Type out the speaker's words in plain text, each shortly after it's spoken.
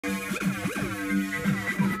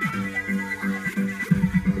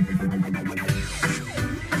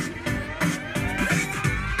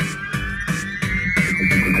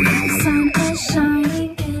sun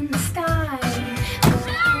shining in the sky, but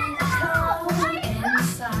it's cold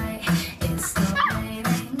inside. It's still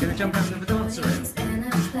raining. Gonna jump out of the dancer room. In a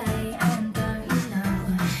play, and don't you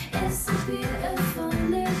know it's a beautiful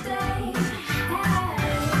new day. Hey,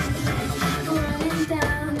 running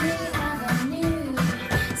down the avenue,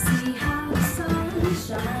 see how the sun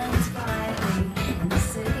shines brightly in the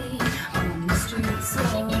city, on the streets,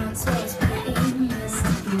 so it's pretty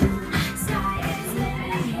misty blue. Sky is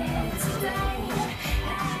living here today.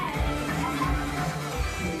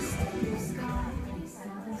 Hey, blue sky,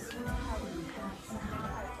 southern sky.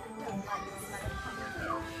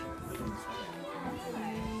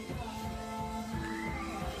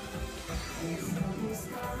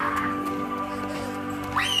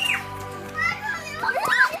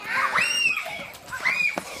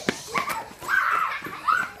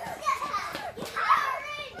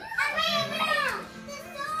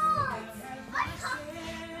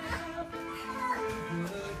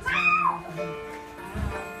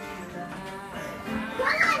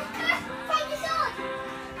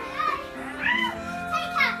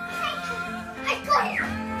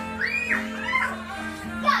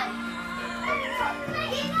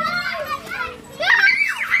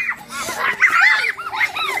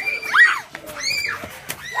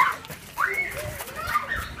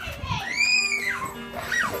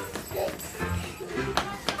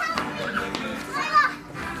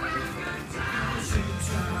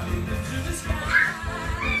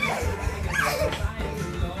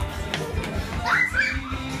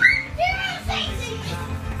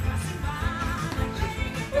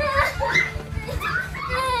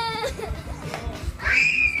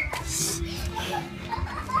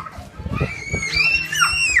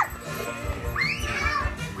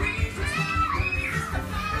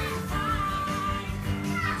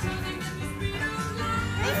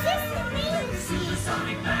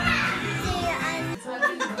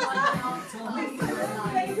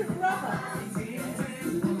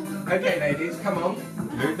 Okay, ladies, come on.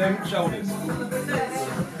 Move them shoulders.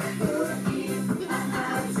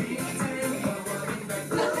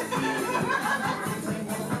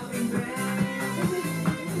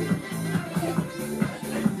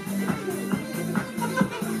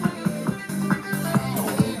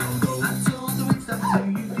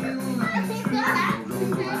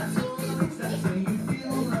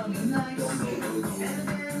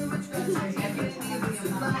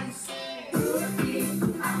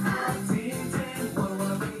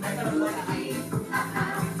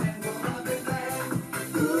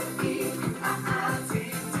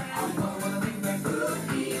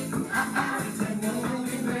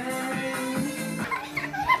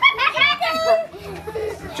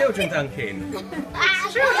 Children dunking.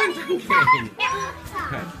 Children dunking.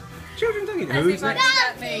 Children dunking. Who's next?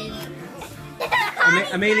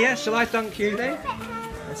 Amelia, shall I dunk you then?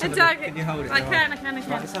 Can you hold it? I can. Right,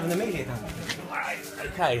 let's have an Amelia dunk.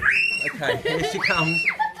 Okay, here she comes.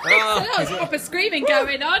 There's a lot of proper screaming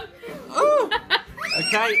going on.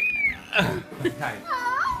 Okay. Okay.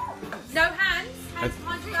 No hands. Hands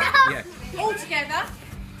behind your back. Yeah. All together.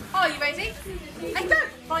 Are you ready? And go.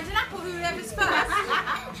 Find an apple, whoever's first. I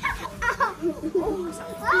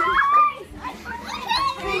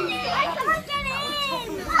can't get in!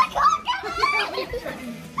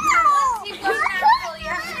 Once you've got an apple, you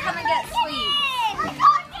have to come and get sweet. I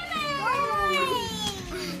can't get in!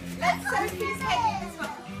 Let's Sophie's heading this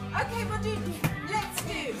one. Okay, let's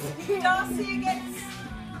do Darcy against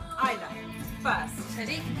Isla first.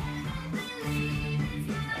 Ready?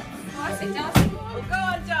 I say Darcy. Well, go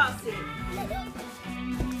on, Darcy.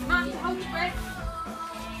 Come on, hold your breath.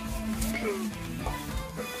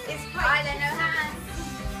 It's Isla, no hands.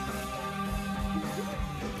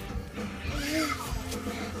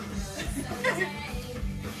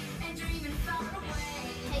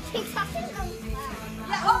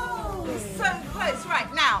 Yeah, oh, so close. Right,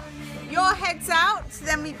 now, your head's out,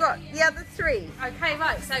 then we've got the other three. Okay,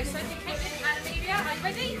 right. So, Sophie, Caitlin, and Amelia, are you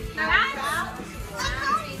ready? No hands.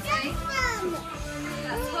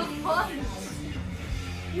 That's one.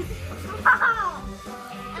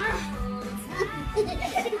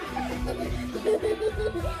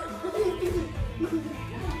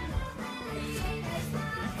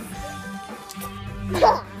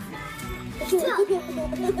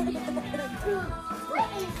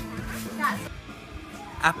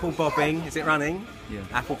 Apple bobbing, is it running? Yeah.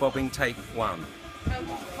 Apple bobbing, take one.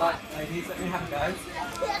 Right, ladies, let me have a go.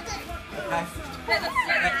 Okay.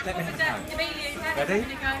 Let me have a go. Ready?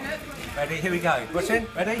 Ready, here we go. Watch in,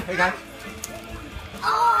 ready? Here we go.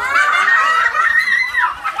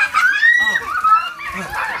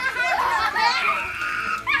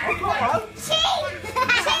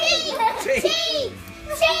 Cheese!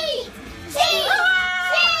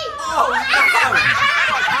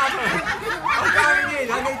 I'm going in.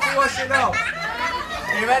 I need to wash it off.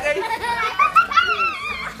 Are you ready?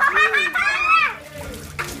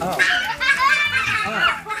 Oh.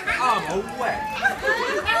 I'm all wet. I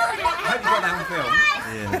hope you got that on film.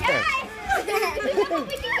 Yeah.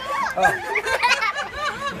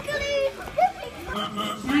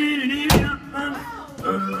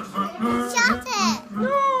 Shut it!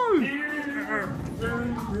 No!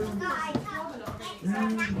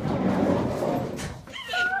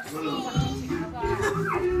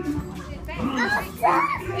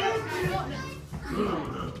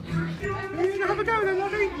 Have a go then,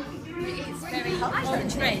 Lottie. It's very on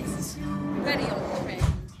the trend. Very on the trend.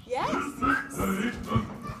 Yes.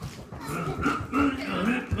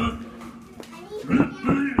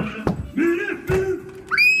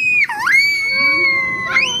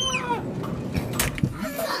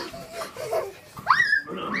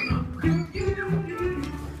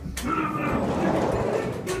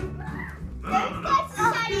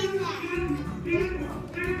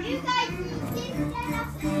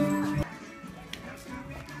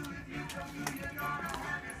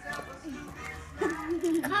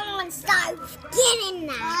 Come on, Stove, get in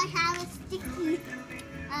there. I have a sticky.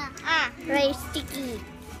 Very sticky.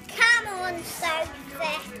 Come on,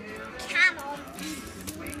 Sophie. Come on.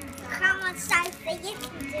 Come on, Sophie, you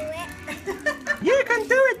can do it. You can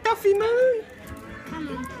do it, Duffy Moon. Come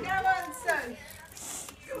on. Come on, so.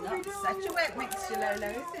 Not such a wet mixture, Lolo,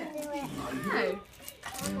 is it? No.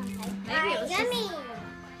 Maybe it was just... Yummy.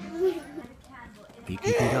 Keep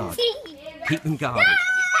them guarded. Keep them guarded.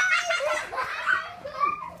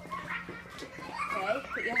 Okay,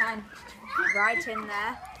 put your hand right in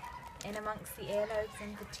there, in amongst the earlobes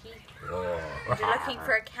and the teeth. You're looking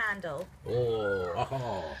for a candle.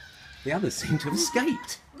 Oh. The others seem to have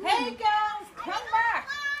escaped. Hey, girls, come back.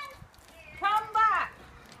 Come back.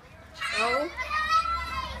 Oh.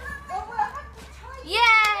 Oh, we'll have to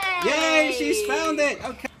tie Yay! Yay, she's found it.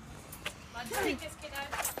 Okay. No!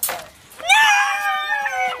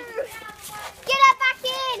 Get her back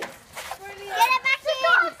in. Get her back in.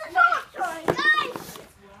 Guys.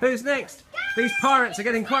 Who's next? These pirates are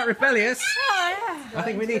getting quite rebellious. I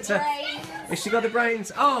think we need to... Has she got the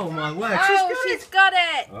brains? Oh my word, She's got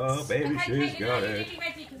it! Oh baby, she's got it.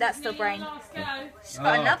 That's the brain. She's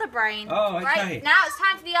got another brain. Oh, okay. Right, now it's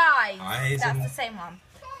time for the eyes. Eyes That's and- the same one.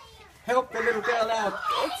 Help the little girl out.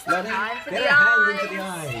 It's Lottie, time for get the her hand eyes. into the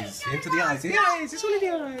eyes. Into the eyes. The eyes. It's one of the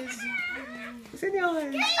eyes. It's in the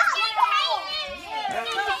eyes.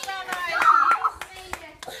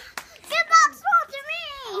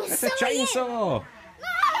 That's a chainsaw.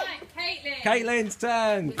 Caitlin's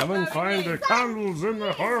turn. Come and find the candles in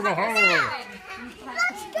the harbour hole.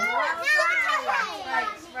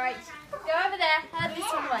 Right. Go over there. Head this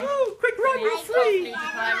one. Oh, quick run, you're free.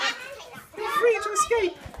 You're free to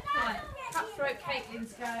escape. Cutthroat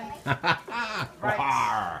Caitlin's go. Right.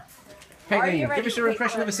 Are you Caitlin, ready give us your to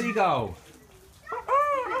impression of a seagull.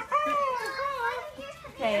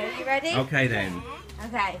 Okay, are you ready? Okay then.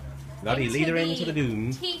 Okay. Lottie, lead her the into the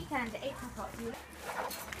doom. Teeth and apricot.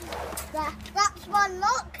 That's one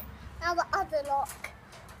lock. Now the other lock.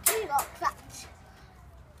 Two locks. That's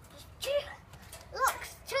two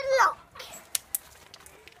locks to lock.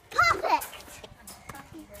 Perfect.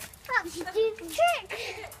 That's the trick.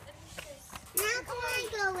 Now can I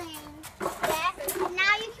go in? Yeah.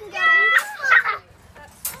 Now you can go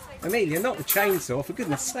in. Amelia, not the chainsaw, for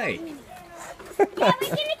goodness sake. Yeah, we're gonna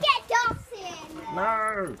get Darcy in.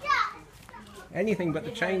 No. Anything but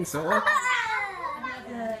the chainsaw.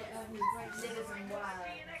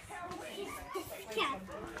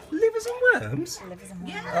 Livers and worms?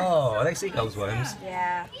 Oh, are they seagull's worms?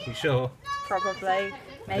 Yeah, You sure? probably.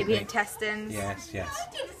 Maybe Okay. intestines. Yes.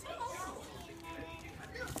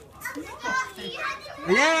 Yay!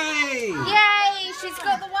 Yay! She's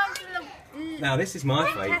got the one from the... Now this is my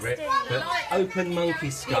favourite, the open monkey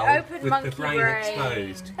skull open with monkey the brain brain.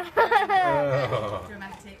 exposed. Oh.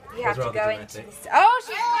 You have That's to go rather into dramatic. this. Oh,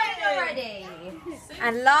 she's got it already!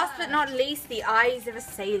 And last but not least, the eyes of a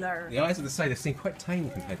sailor. The eyes of the sailor seem quite tame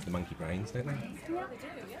compared to the monkey brains, don't they? Well,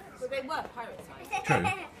 they were pirates' eyes. True.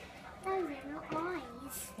 No, they're not eyes.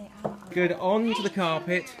 Good, on to the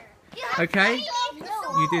carpet. Okay,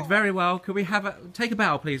 you did very well. Could we have a... Take a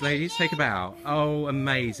bow, please, ladies. Take a bow. Oh,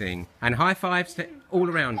 amazing. And high fives to all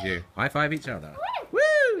around you. High five each other. Woo!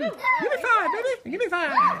 Give me five, baby. Give me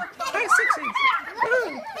five. High sixes.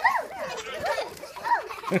 Woo!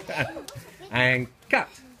 And cut.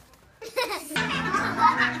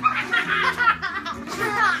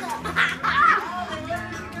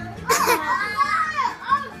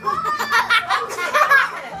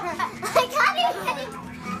 I can't even.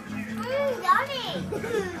 I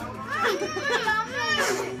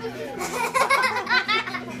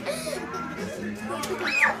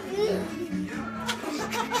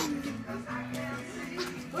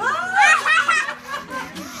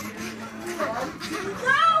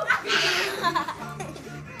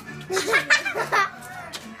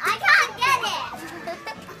can't get it.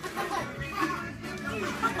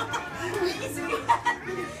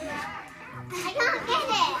 I can't get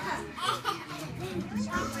it.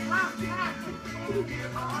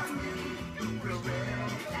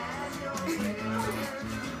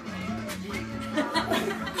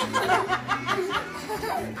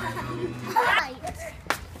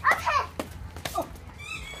 Okay.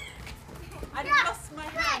 I've lost my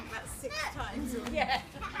hand about 6 times. Yeah.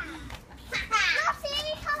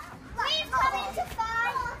 We've come into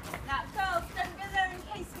fun. Now, girls, don't go there in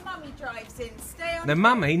case Mummy drives in. Stay on. The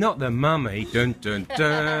mummy, not the mummy. Dun dun dun.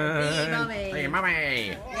 The mummy. The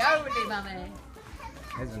mummy. The only mummy.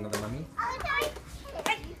 There's another mummy.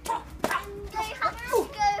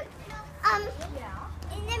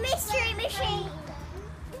 In the mystery machine.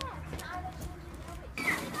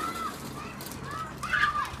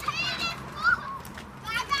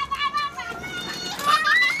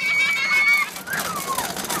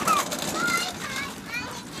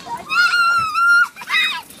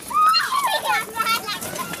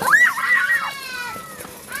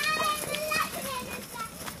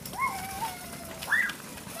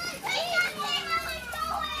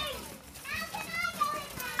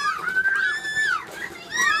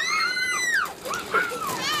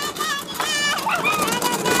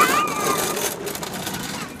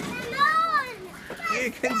 You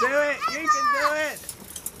can do it! You can do it!